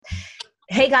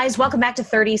Hey guys, welcome back to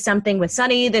 30 Something with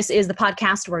Sunny. This is the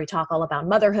podcast where we talk all about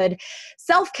motherhood,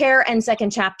 self-care, and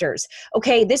second chapters.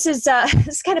 Okay, this is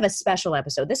kind of a special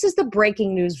episode. This is the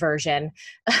breaking news version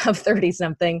of 30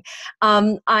 Something.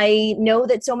 I know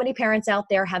that so many parents out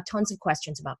there have tons of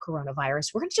questions about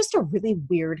coronavirus. We're in just a really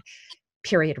weird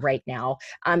period right now.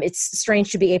 It's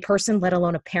strange to be a person, let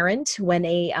alone a parent, when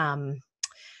a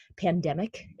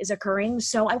pandemic is occurring.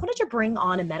 So I wanted to bring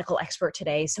on a medical expert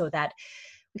today so that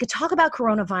we could talk about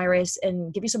coronavirus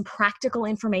and give you some practical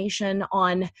information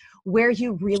on where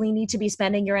you really need to be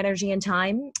spending your energy and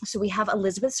time. So we have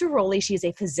Elizabeth Sirolly. She's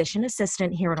a physician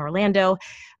assistant here in Orlando.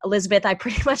 Elizabeth, I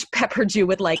pretty much peppered you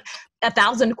with like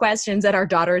 1,000 questions at our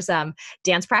daughter's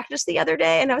dance practice the other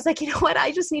day. And I was like, you know what?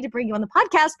 I just need to bring you on the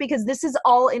podcast because this is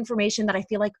all information that I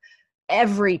feel like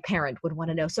every parent would want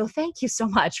to know. So thank you so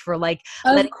much for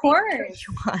of course.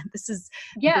 This is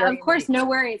of course. No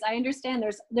worries. I understand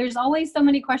there's always so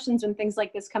many questions when things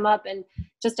like this come up, and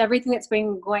just everything that's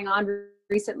been going on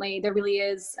recently, there really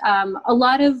is a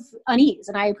lot of unease,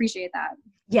 and I appreciate that.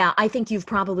 Yeah, I think you've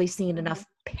probably seen enough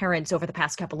parents over the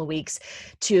past couple of weeks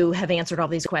to have answered all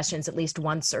these questions at least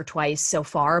once or twice so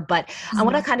far. But I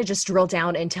want to kind of just drill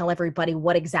down and tell everybody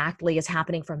what exactly is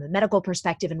happening from the medical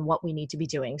perspective and what we need to be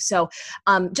doing. So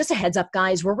just a heads up,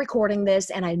 guys, we're recording this,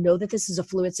 and I know that this is a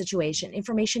fluid situation.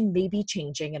 Information may be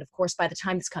changing. And of course, by the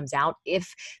time this comes out,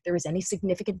 if there is any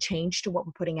significant change to what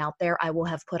we're putting out there, I will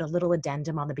have put a little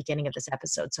addendum on the beginning of this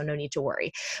episode. So no need to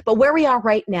worry. But where we are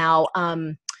right now,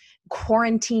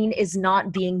 quarantine is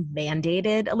not being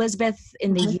mandated, Elizabeth,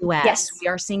 in the U.S. Yes. We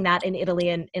are seeing that in Italy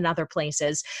and in other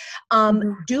places.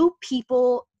 Do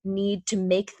people need to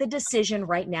make the decision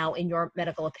right now, in your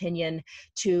medical opinion,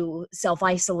 to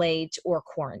self-isolate or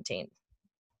quarantine?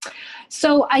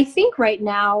 So I think right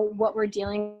now what we're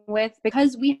dealing with,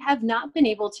 because we have not been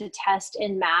able to test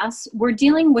en masse, we're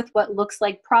dealing with what looks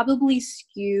like probably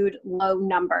skewed low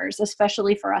numbers,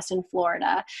 especially for us in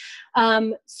Florida.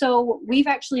 So we've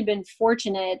actually been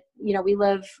fortunate. You know, we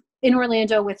live in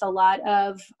Orlando with a lot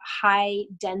of high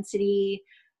density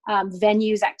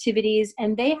venues, activities,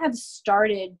 and they have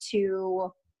started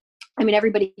to,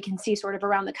 everybody can see sort of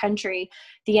around the country,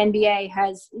 the NBA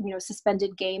has,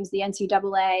 suspended games, the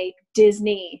NCAA,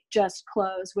 Disney just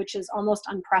closed, which is almost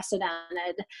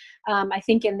unprecedented. I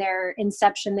think in their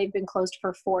inception, they've been closed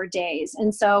for 4 days.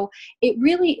 And so it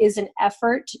really is an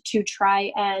effort to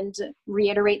try and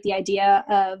reiterate the idea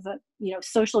of,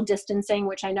 social distancing,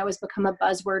 which I know has become a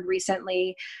buzzword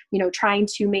recently, trying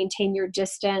to maintain your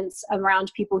distance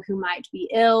around people who might be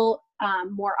ill,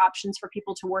 more options for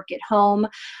people to work at home.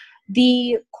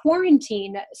 The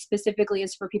quarantine specifically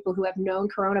is for people who have known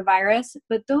coronavirus,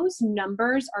 but those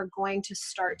numbers are going to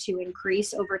start to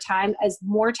increase over time as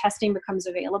more testing becomes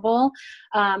available.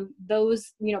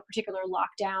 Those, particular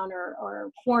lockdown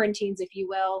or quarantines, if you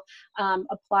will,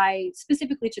 apply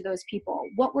specifically to those people.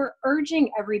 What we're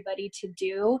urging everybody to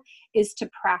do is to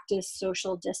practice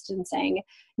social distancing,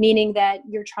 meaning that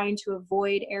you're trying to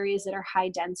avoid areas that are high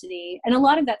density. And a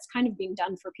lot of that's kind of being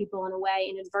done for people in a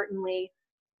way inadvertently,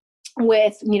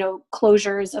 with,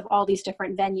 closures of all these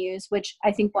different venues, which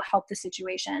I think will help the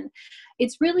situation.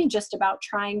 It's really just about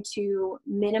trying to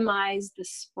minimize the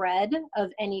spread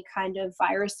of any kind of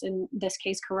virus, in this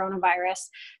case, coronavirus,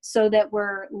 so that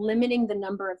we're limiting the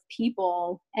number of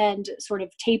people and sort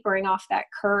of tapering off that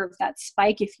curve, that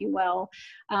spike, if you will,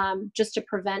 just to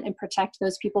prevent and protect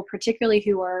those people, particularly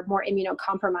who are more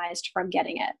immunocompromised, from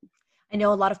getting it. I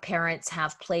know a lot of parents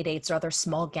have play dates or other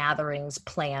small gatherings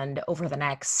planned over the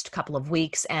next couple of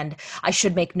weeks. And I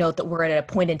should make note that we're at a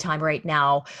point in time right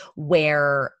now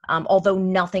where, although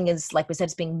nothing is, like we said,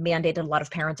 is being mandated, a lot of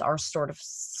parents are sort of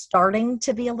starting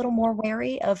to be a little more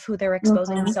wary of who they're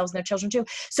exposing themselves and their children to.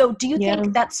 So do you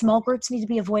think that small groups need to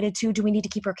be avoided too? Do we need to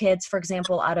keep our kids, for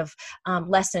example, out of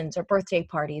lessons or birthday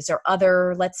parties or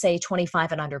other, let's say,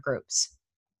 25 and under groups?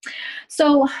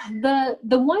 So the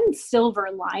one silver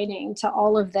lining to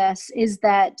all of this is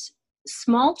that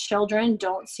small children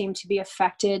don't seem to be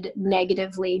affected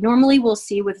negatively. Normally we'll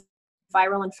see with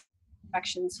viral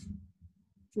infections,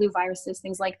 flu viruses,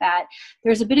 things like that,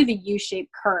 there's a bit of a U-shaped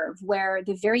curve where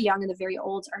the very young and the very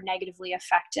old are negatively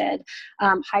affected,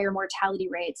 higher mortality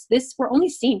rates. We're only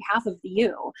seeing half of the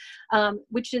U,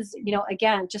 which is,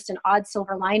 again, just an odd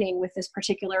silver lining with this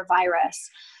particular virus.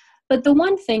 But the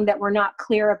one thing that we're not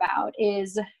clear about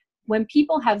is when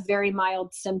people have very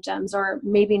mild symptoms or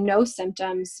maybe no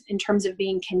symptoms in terms of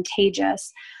being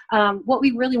contagious, what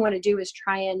we really want to do is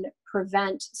try and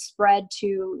prevent spread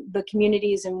to the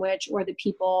communities in which, or the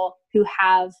people who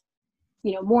have,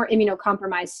 more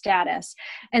immunocompromised status.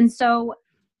 And so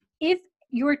if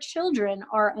your children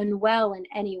are unwell in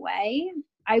any way,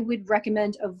 I would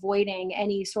recommend avoiding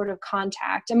any sort of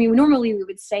contact. I mean, normally we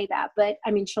would say that, but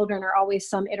I mean, children are always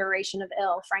some iteration of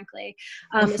ill, frankly,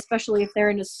 especially if they're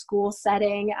in a school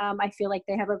setting. I feel like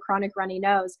they have a chronic runny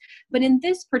nose. But in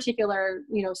this particular,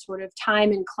 sort of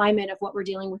time and climate of what we're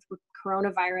dealing with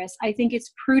coronavirus, I think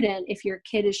it's prudent if your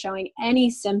kid is showing any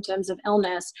symptoms of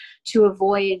illness to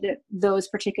avoid those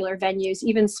particular venues,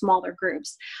 even smaller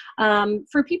groups.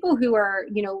 For people who are,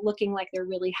 looking like they're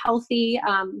really healthy,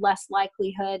 less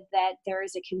likelihood that there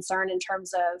is a concern in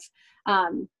terms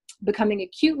of becoming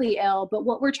acutely ill. But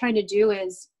what we're trying to do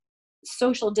is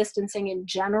social distancing in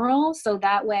general. So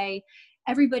that way,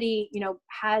 everybody,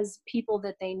 has people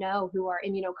that they know who are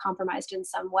immunocompromised in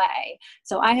some way.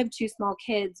 So I have two small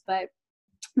kids, but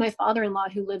my father-in-law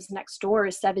who lives next door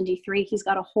is 73. He's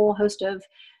got a whole host of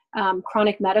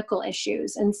chronic medical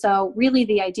issues. And so really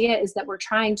the idea is that we're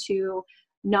trying to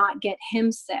not get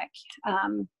him sick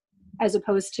as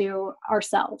opposed to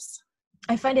ourselves.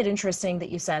 I find it interesting that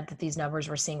you said that these numbers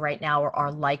we're seeing right now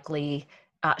are likely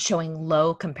showing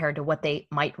low compared to what they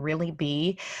might really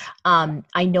be.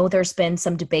 I know there's been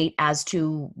some debate as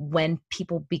to when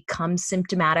people become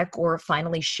symptomatic or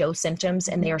finally show symptoms,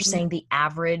 and they are saying the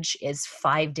average is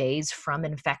 5 days from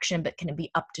infection, but can it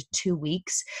be up to 2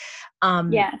 weeks?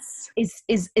 Yes.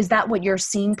 Is that what you're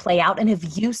seeing play out? And have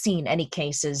you seen any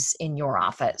cases in your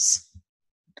office?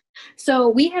 So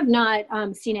we have not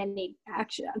seen any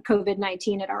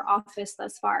COVID-19 at our office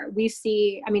thus far.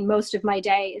 Most of my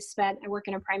day is spent, I work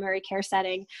in a primary care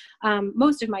setting.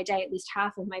 Most of my day, at least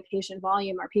half of my patient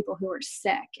volume are people who are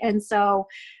sick. And so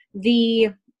the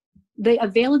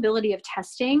availability of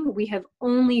testing, we have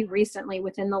only recently,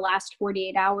 within the last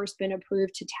 48 hours, been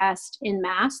approved to test in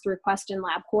mass through Quest and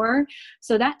LabCorp.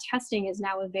 So that testing is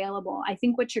now available. I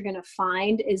think what you're going to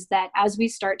find is that as we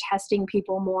start testing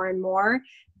people more and more,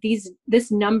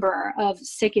 this number of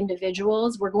sick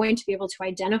individuals, we're going to be able to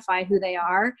identify who they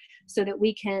are so that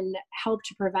we can help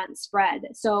to prevent spread.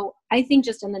 So I think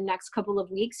just in the next couple of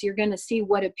weeks, you're going to see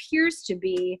what appears to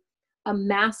be a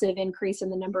massive increase in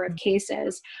the number of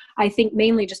cases. I think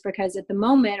mainly just because at the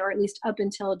moment, or at least up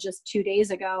until just 2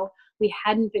 days ago, we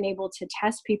hadn't been able to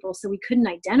test people, so we couldn't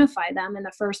identify them in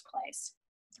the first place.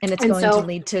 And it's going to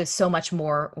lead to so much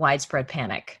more widespread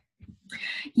panic.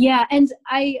 Yeah. And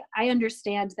I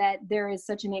understand that there is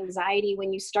such an anxiety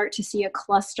when you start to see a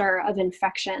cluster of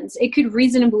infections. It could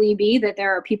reasonably be that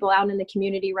there are people out in the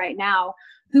community right now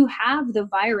who have the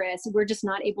virus. We're just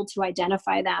not able to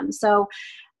identify them. So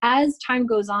as time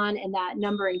goes on and that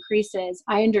number increases,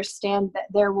 I understand that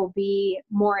there will be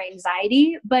more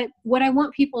anxiety. But what I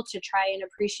want people to try and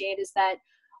appreciate is that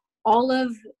all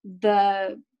of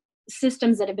the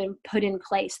systems that have been put in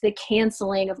place, the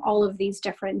canceling of all of these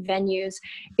different venues,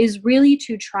 is really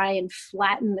to try and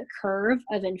flatten the curve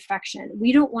of infection.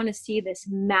 We don't want to see this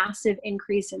massive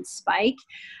increase in spike,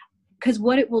 because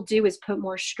what it will do is put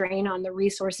more strain on the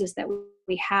resources that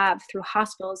we have through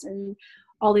hospitals and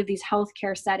all of these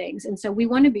healthcare settings. And so we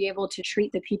want to be able to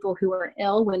treat the people who are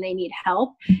ill when they need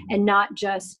help, and not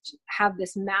just have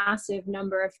this massive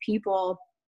number of people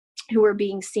who are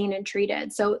being seen and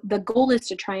treated. So the goal is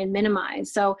to try and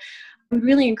minimize. So I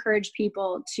really encourage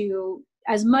people to,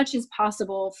 as much as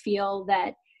possible, feel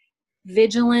that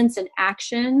vigilance and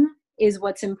action is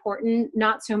what's important,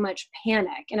 not so much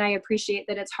panic. And I appreciate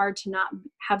that it's hard to not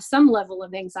have some level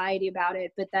of anxiety about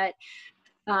it, but that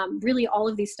really all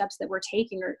of these steps that we're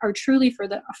taking are truly for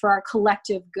our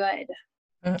collective good.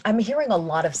 I'm hearing a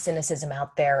lot of cynicism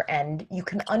out there, and you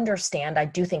can understand. I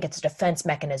do think it's a defense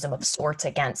mechanism of sorts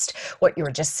against what you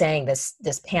were just saying,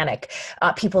 this panic.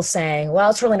 People saying,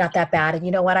 well, it's really not that bad, and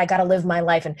you know what, I got to live my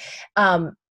life. And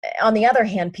on the other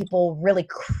hand, people really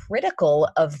critical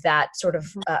of that sort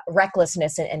of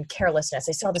recklessness and carelessness.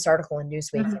 I saw this article in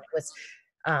Newsweek, and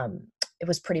it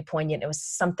was pretty poignant. It was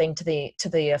something to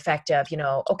the effect of,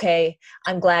 okay,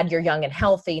 I'm glad you're young and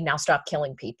healthy. Now stop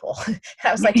killing people.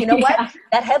 I was like, you know what?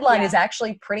 That headline is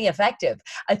actually pretty effective.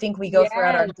 I think we go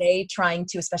throughout our day trying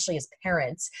to, especially as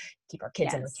parents, keep our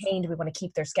kids entertained. We want to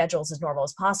keep their schedules as normal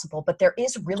as possible. But there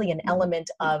is really an element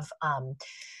of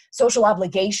social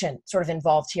obligation sort of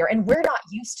involved here. And we're not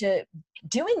used to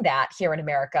doing that here in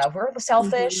America. We're the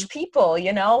selfish people,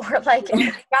 we're like,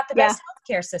 we've got the best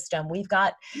healthcare system. We've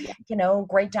got,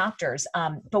 great doctors.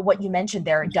 But what you mentioned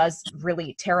there does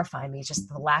really terrify me, just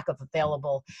the lack of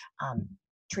available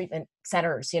treatment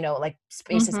centers, like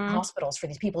spaces in hospitals for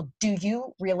these people. Do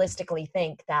you realistically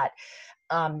think that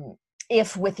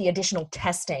if with the additional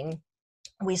testing,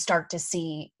 we start to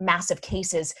see massive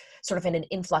cases sort of in an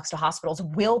influx to hospitals,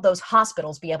 will those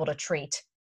hospitals be able to treat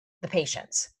the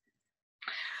patients?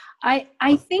 I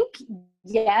think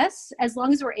Yes, as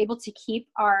long as we're able to keep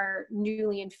our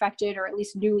newly infected or at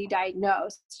least newly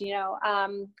diagnosed,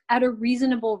 at a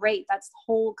reasonable rate. That's the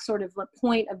whole sort of the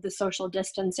point of the social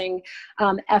distancing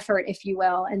effort, if you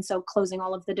will. And so closing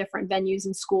all of the different venues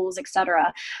and schools, et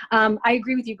cetera. I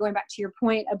agree with you, going back to your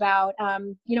point about,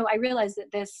 I realize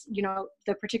that this,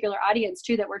 the particular audience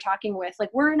too that we're talking with, like,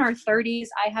 we're in our 30s.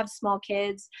 I have small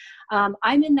kids.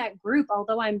 I'm in that group,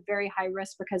 although I'm very high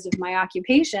risk because of my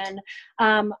occupation.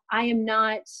 I am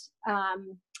not,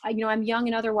 I'm young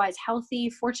and otherwise healthy.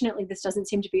 Fortunately, this doesn't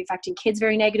seem to be affecting kids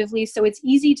very negatively. So it's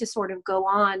easy to sort of go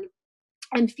on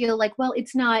and feel like, well,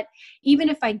 it's not, even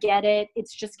if I get it,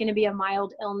 it's just going to be a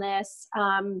mild illness.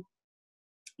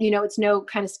 It's no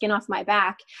kind of skin off my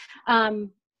back. And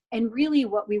really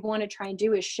what we want to try and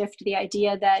do is shift the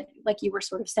idea that, like you were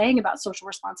sort of saying about social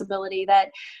responsibility, that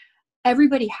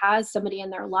everybody has somebody in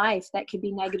their life that could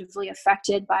be negatively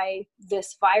affected by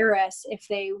this virus if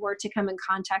they were to come in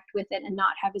contact with it and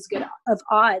not have as good of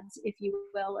odds, if you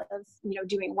will, of,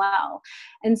 doing well.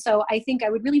 And so I think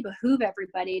I would really behoove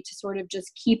everybody to sort of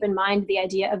just keep in mind the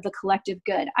idea of the collective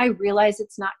good. I realize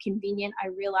it's not convenient. I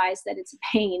realize that it's a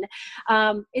pain.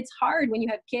 It's hard when you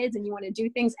have kids and you want to do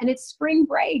things, and it's spring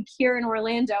break here in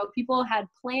Orlando. People had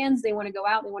plans. They want to go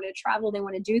out, they want to travel, they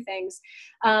want to do things.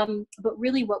 But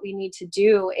really what we need to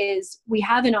do is, we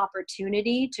have an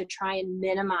opportunity to try and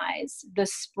minimize the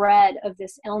spread of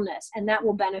this illness, and that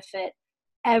will benefit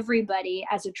everybody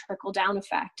as a trickle down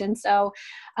effect. And so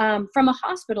from a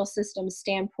hospital system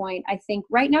standpoint, I think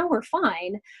right now we're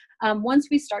fine. Once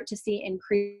we start to see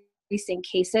increasing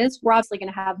cases, we're obviously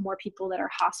going to have more people that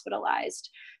are hospitalized.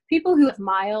 People who have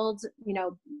mild,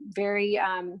 very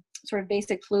sort of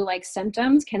basic flu-like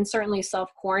symptoms can certainly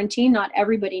self-quarantine. Not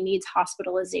everybody needs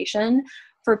hospitalization.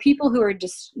 For people who are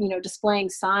just,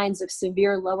 displaying signs of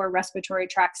severe lower respiratory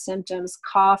tract symptoms,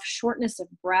 cough, shortness of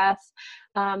breath,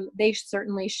 they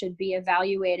certainly should be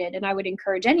evaluated. And I would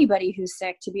encourage anybody who's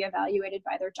sick to be evaluated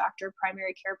by their doctor,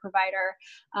 primary care provider,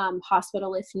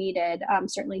 hospital if needed.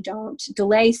 Certainly don't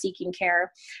delay seeking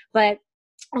care. But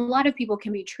a lot of people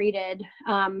can be treated,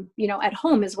 at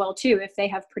home as well too, if they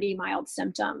have pretty mild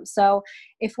symptoms. So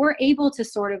if we're able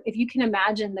to if you can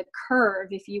imagine the curve,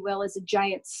 if you will, as a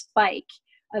giant spike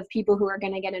of people who are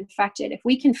going to get infected, if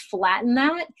we can flatten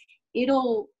that,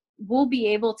 we'll be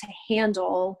able to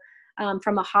handle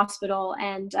from a hospital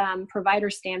and provider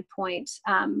standpoint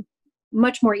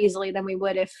much more easily than we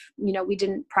would if, we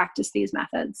didn't practice these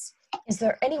methods. Is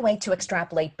there any way to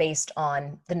extrapolate based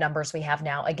on the numbers we have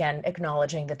now? Again,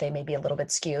 acknowledging that they may be a little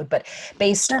bit skewed, but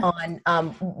based Sure.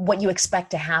 on what you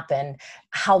expect to happen,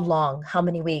 how long, how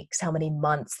many weeks, how many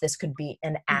months this could be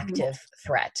an active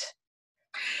threat?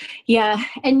 Yeah.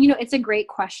 And, it's a great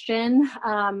question.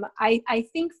 I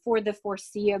think for the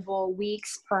foreseeable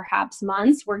weeks, perhaps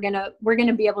months, we're going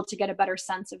to be able to get a better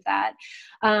sense of that.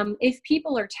 If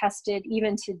people are tested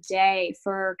even today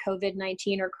for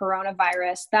COVID-19 or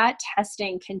coronavirus, that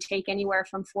testing can take anywhere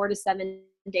from 4 to 7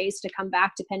 days to come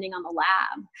back, depending on the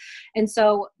lab. And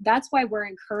so that's why we're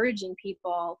encouraging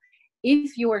people,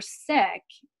 if you're sick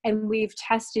and we've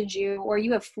tested you, or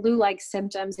you have flu-like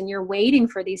symptoms and you're waiting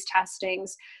for these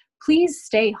testings, please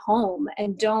stay home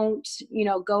and don't,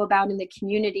 go about in the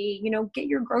community, get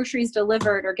your groceries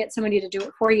delivered or get somebody to do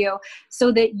it for you,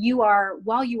 so that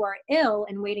while you are ill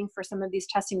and waiting for some of these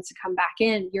testings to come back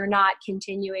in, you're not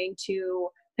continuing to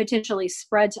potentially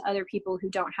spread to other people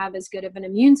who don't have as good of an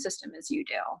immune system as you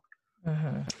do.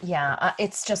 Mm-hmm. Yeah,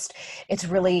 it's a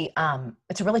really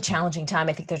challenging time.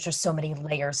 I think there's just so many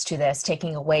layers to this,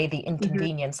 taking away the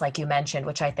inconvenience, like you mentioned,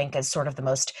 which I think is sort of the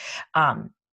most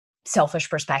selfish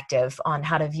perspective on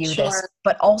how to view this,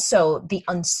 but also the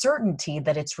uncertainty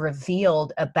that it's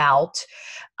revealed about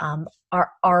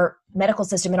our medical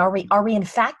system. And are we in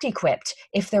fact equipped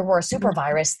if there were a super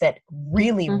virus that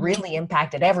really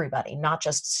impacted everybody, not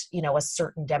just, a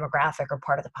certain demographic or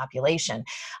part of the population?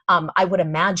 I would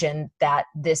imagine that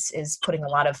this is putting a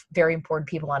lot of very important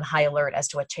people on high alert as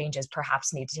to what changes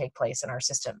perhaps need to take place in our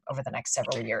system over the next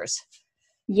several years.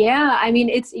 Yeah, I mean,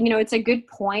 it's a good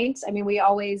point. I mean, we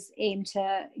always aim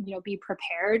to, be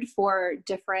prepared for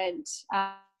different,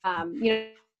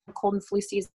 cold and flu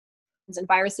seasons and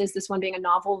viruses, this one being a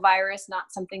novel virus,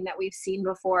 not something that we've seen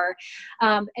before.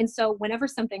 And so whenever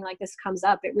something like this comes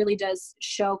up, it really does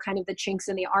show kind of the chinks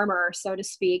in the armor, so to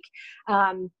speak,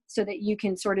 so that you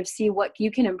can sort of see what you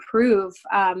can improve,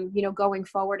 going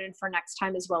forward and for next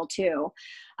time as well, too.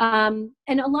 And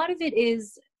a lot of it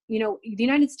is, the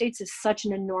United States is such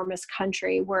an enormous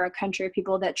country. We're a country of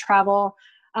people that travel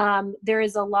There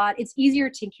is a lot, it's easier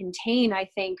to contain, I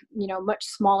think, much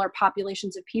smaller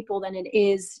populations of people than it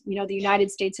is, the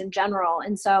United States in general.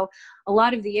 And so a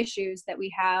lot of the issues that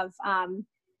we have,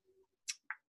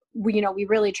 we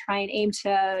really try and aim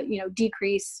to,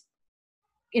 decrease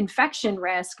infection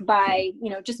risk by,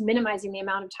 just minimizing the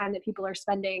amount of time that people are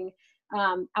spending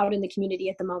out in the community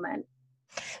at the moment.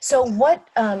 So what,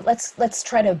 let's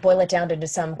try to boil it down into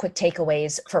some quick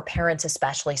takeaways for parents,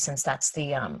 especially since that's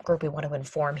the group we want to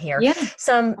inform here. Yeah,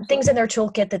 some absolutely. Things in their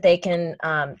toolkit that they can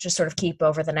just sort of keep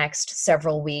over the next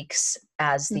several weeks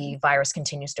as the virus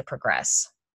continues to progress.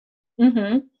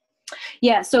 Mm-hmm.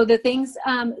 Yeah. So the things,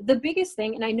 the biggest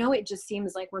thing, and I know it just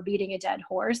seems like we're beating a dead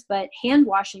horse, but hand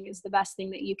washing is the best thing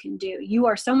that you can do. You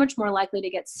are so much more likely to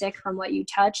get sick from what you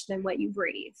touch than what you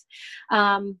breathe.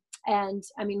 And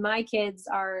I mean, my kids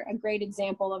are a great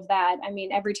example of that. I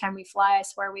mean, every time we fly, I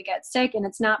swear we get sick, and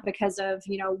it's not because of,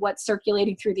 what's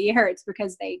circulating through the air. It's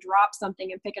because they drop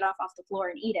something and pick it off the floor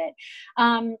and eat it.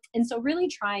 And so really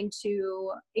trying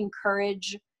to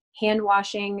encourage hand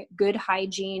washing, good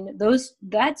hygiene,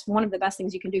 that's one of the best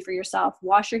things you can do for yourself.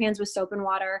 Wash your hands with soap and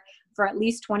water for at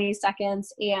least 20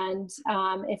 seconds. And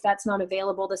if that's not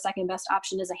available, the second best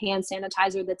option is a hand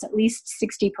sanitizer that's at least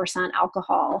 60%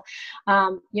 alcohol.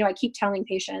 I keep telling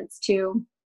patients to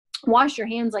wash your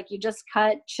hands like you just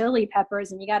cut chili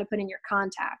peppers and you got to put in your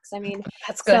contacts. I mean,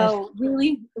 that's good. So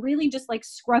really just like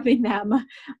scrubbing them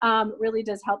really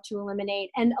does help to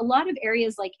eliminate. And a lot of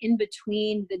areas like in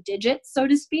between the digits, so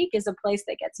to speak, is a place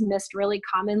that gets missed really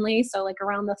commonly. So like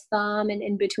around the thumb and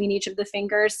in between each of the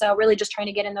fingers. So really just trying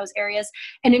to get in those areas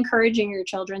and encouraging your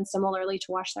children similarly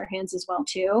to wash their hands as well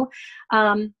too.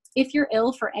 If you're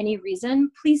ill for any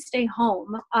reason, please stay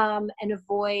home and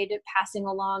avoid passing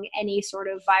along any sort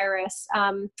of virus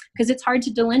because it's hard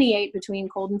to delineate between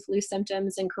cold and flu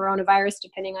symptoms and coronavirus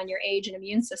depending on your age and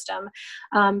immune system.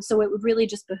 So it would really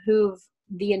just behoove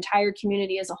the entire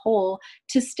community as a whole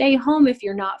to stay home if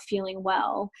you're not feeling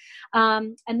well.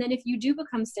 And then if you do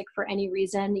become sick for any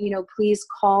reason, please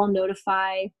call,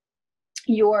 notify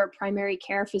your primary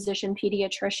care physician,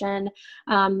 pediatrician.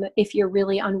 If you're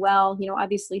really unwell,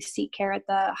 obviously seek care at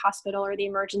the hospital or the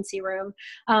emergency room.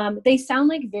 They sound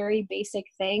like very basic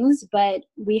things, but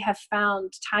we have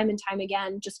found time and time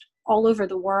again, just all over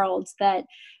the world, that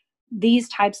these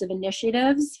types of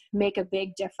initiatives make a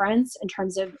big difference in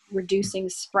terms of reducing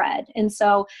spread. And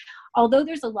so although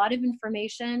there's a lot of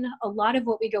information, a lot of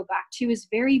what we go back to is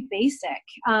very basic.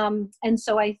 And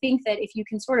so I think that if you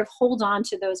can sort of hold on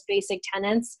to those basic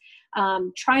tenets,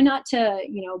 try not to,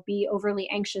 be overly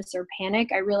anxious or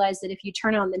panic. I realize that if you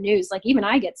turn on the news, like even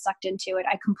I get sucked into it,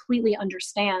 I completely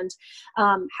understand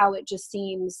how it just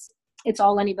seems it's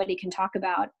all anybody can talk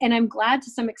about. And I'm glad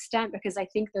to some extent because I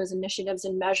think those initiatives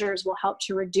and measures will help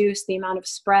to reduce the amount of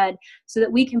spread so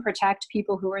that we can protect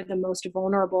people who are the most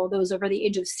vulnerable, those over the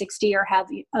age of 60 or have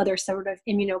other sort of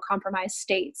immunocompromised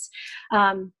states.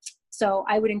 So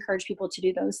I would encourage people to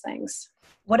do those things.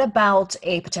 What about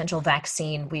a potential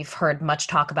vaccine? We've heard much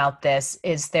talk about this.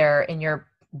 Is there, in your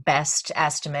best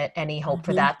estimate, any hope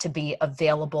for that to be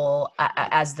available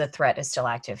as the threat is still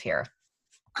active here?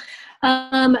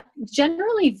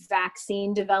 Generally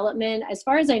vaccine development, as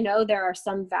far as I know, there are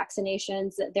some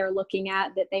vaccinations that they're looking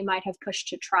at that they might have pushed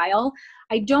to trial.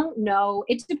 I don't know.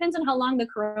 It depends on how long the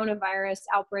coronavirus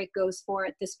outbreak goes for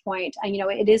at this point.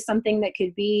 It is something that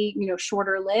could be,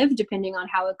 shorter lived depending on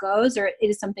how it goes, or it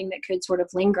is something that could sort of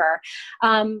linger.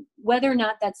 Whether or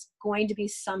not that's going to be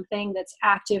something that's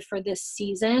active for this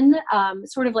season,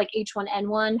 sort of like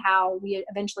H1N1, how we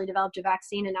eventually developed a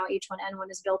vaccine and now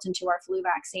H1N1 is built into our flu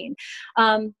vaccine.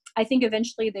 I think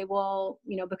eventually they will,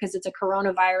 because it's a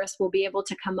coronavirus, will be able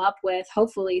to come up with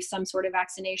hopefully some sort of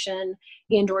vaccination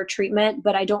and or treatment,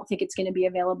 but I don't think it's going to be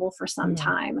available for some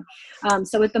time.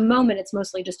 So at the moment, it's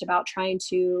mostly just about trying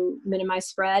to minimize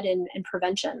spread and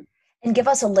prevention. And give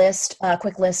us a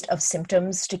quick list of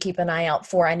symptoms to keep an eye out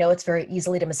for. I know it's very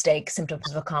easily to mistake symptoms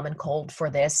of a common cold for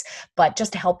this, but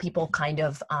just to help people kind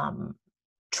of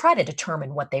try to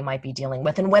determine what they might be dealing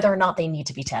with and whether or not they need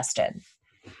to be tested.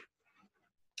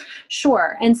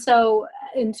 Sure. And so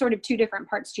in sort of two different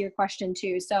parts to your question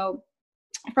too. So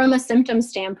from a symptom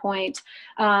standpoint,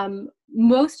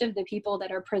 most of the people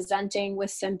that are presenting with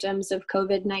symptoms of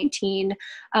COVID-19,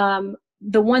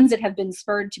 the ones that have been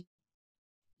spurred to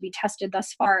be tested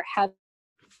thus far have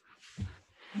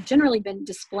generally been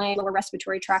displaying lower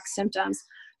respiratory tract symptoms,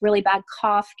 really bad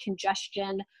cough,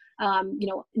 congestion,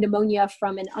 pneumonia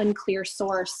from an unclear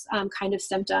source kind of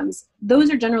symptoms. Those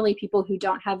are generally people who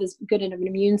don't have as good an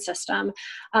immune system.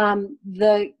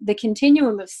 The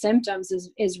continuum of symptoms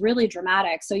is really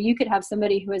dramatic. So you could have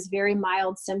somebody who has very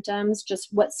mild symptoms, just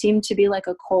what seem to be like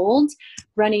a cold,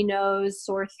 runny nose,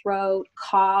 sore throat,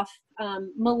 cough,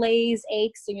 malaise,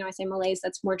 aches. I say malaise,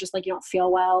 that's more just like you don't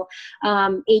feel well,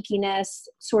 achiness,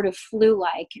 sort of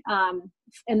flu-like.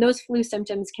 And those flu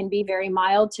symptoms can be very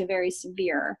mild to very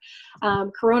severe.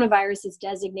 Coronavirus is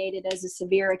designated as a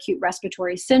severe acute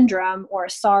respiratory syndrome, or a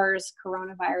SARS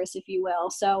coronavirus, if you will.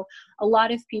 So a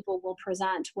lot of people will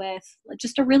present with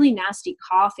just a really nasty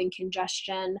cough and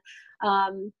congestion.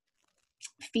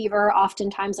 Fever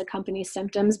oftentimes accompanies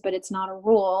symptoms, but it's not a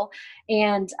rule.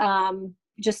 And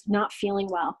just not feeling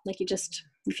well, like you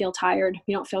feel tired,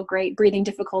 you don't feel great, breathing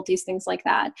difficulties, things like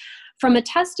that. From a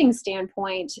testing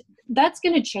standpoint, that's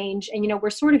going to change. And, we're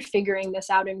sort of figuring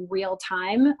this out in real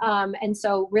time. And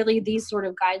so really these sort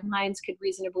of guidelines could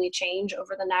reasonably change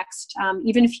over the next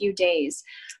even few days.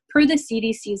 Per the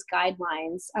CDC's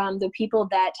guidelines, the people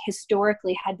that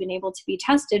historically had been able to be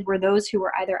tested were those who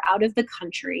were either out of the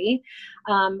country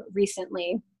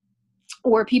recently,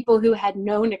 or people who had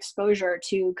known exposure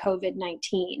to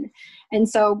COVID-19. And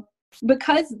so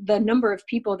because the number of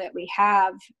people that we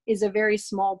have is a very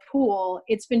small pool,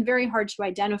 it's been very hard to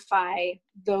identify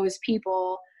those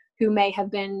people who may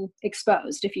have been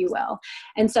exposed, if you will.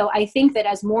 And so I think that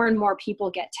as more and more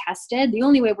people get tested, the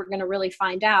only way we're going to really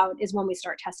find out is when we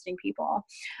start testing people.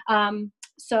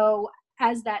 So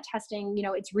as that testing,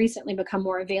 it's recently become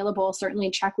more available,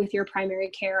 certainly check with your primary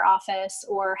care office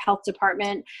or health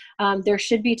department. There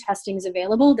should be testings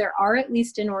available. There are, at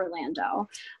least in Orlando,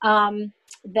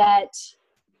 that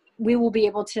we will be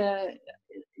able to,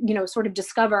 sort of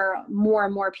discover more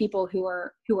and more people who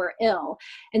are ill.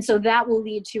 And so that will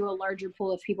lead to a larger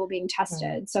pool of people being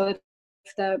tested. So if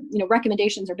the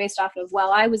recommendations are based off of,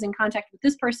 I was in contact with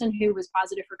this person who was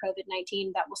positive for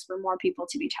COVID-19, that will spur more people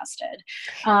to be tested.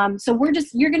 So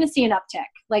you're going to see an uptick,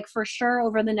 like for sure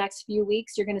over the next few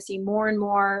weeks, you're going to see more and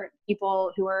more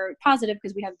people who are positive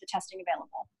because we have the testing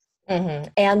available. Mm-hmm.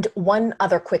 And one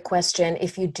other quick question,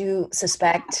 if you do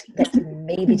suspect that you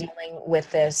may be dealing with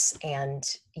this and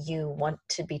you want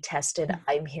to be tested,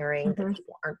 I'm hearing that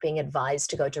people aren't being advised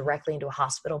to go directly into a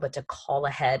hospital, but to call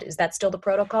ahead. Is that still the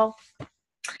protocol?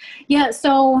 Yeah.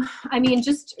 So,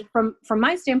 just from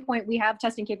my standpoint, we have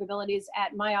testing capabilities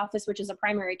at my office, which is a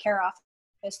primary care office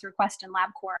through Quest and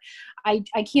LabCorp.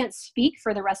 I can't speak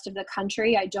for the rest of the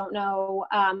country. I don't know.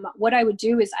 What I would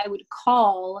do is I would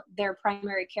call their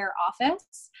primary care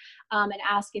office and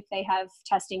ask if they have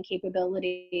testing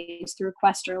capabilities through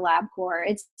Quest or LabCorp.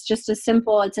 It's just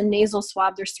it's a nasal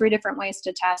swab. There's 3 different ways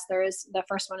to test. The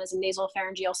first one is a nasal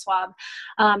pharyngeal swab.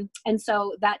 And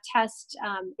so that test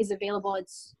is available.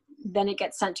 Then it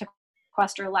gets sent to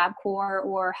Quest or LabCorp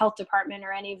or health department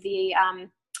or any of the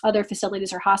other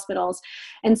facilities or hospitals.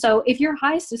 And so if you're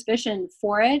high suspicion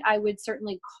for it, I would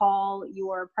certainly call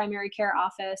your primary care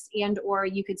office, or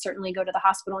you could certainly go to the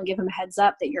hospital and give them a heads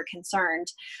up that you're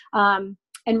concerned. And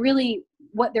really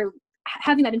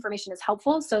having that information is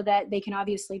helpful so that they can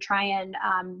obviously try and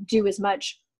do as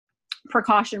much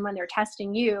precaution when they're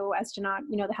testing you as to not,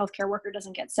 the healthcare worker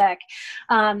doesn't get sick.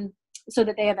 So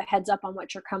that they have a heads up on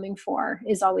what you're coming for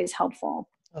is always helpful.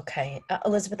 Okay.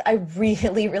 Elizabeth, I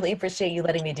really, really appreciate you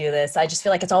letting me do this. I just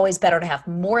feel like it's always better to have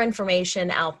more information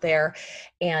out there.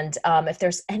 And if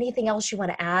there's anything else you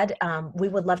want to add, we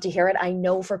would love to hear it. I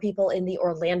know for people in the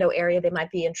Orlando area, they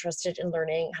might be interested in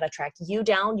learning how to track you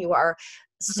down. You are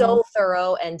so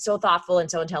thorough and so thoughtful and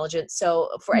so intelligent. So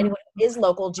for anyone who is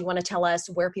local, do you want to tell us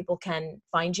where people can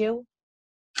find you?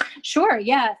 Sure.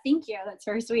 Yeah. Thank you. That's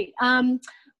very sweet.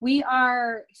 We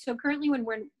are, so currently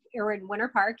we're in Winter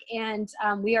Park, and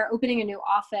we are opening a new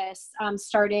office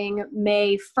starting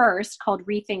May 1st called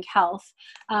Rethink Health,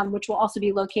 which will also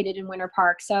be located in Winter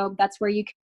Park. So that's where you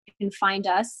can find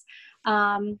us.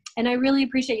 And I really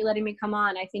appreciate you letting me come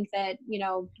on. I think that,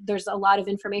 there's a lot of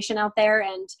information out there,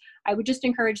 and I would just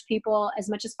encourage people as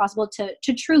much as possible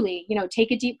to truly,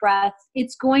 take a deep breath.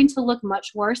 It's going to look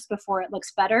much worse before it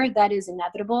looks better. That is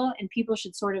inevitable. And people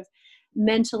should sort of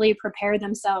mentally prepare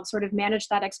themselves, sort of manage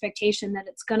that expectation that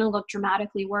it's going to look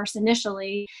dramatically worse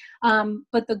initially.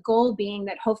 But the goal being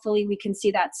that hopefully we can see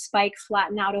that spike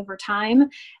flatten out over time,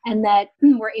 and that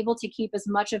we're able to keep as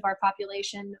much of our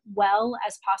population well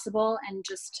as possible, and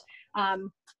just,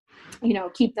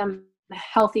 keep them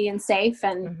healthy and safe,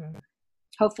 and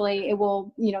hopefully it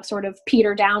will, sort of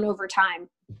peter down over time.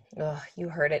 Oh, you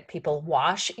heard it, people.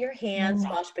 Wash your hands,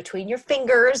 wash between your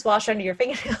fingers, wash under your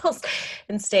fingernails,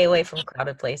 and stay away from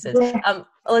crowded places.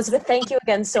 Elizabeth, thank you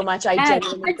again so much. I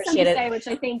genuinely appreciate it. Which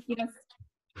I think,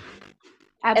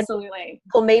 absolutely. And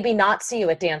we'll maybe not see you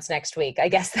at dance next week. I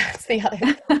guess that's the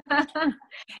other.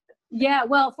 Yeah,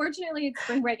 well, fortunately it's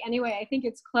spring break anyway. I think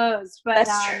it's closed, but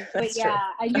That's yeah,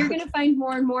 you're going to find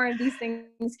more and more of these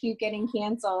things keep getting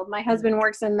canceled. My husband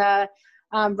works in the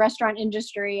restaurant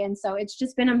industry, and so it's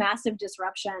just been a massive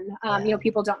disruption.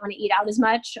 People don't want to eat out as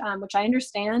much, which I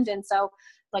understand, and so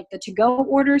like the to-go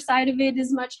order side of it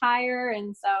is much higher,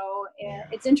 and so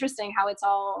it's interesting how it's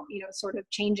all sort of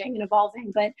changing and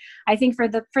evolving. But I think for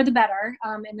the better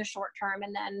in the short term,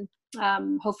 and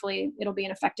then hopefully it'll be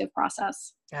an effective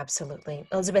process. Absolutely.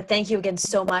 Elizabeth, thank you again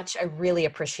so much. I really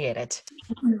appreciate it.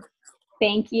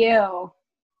 Thank you.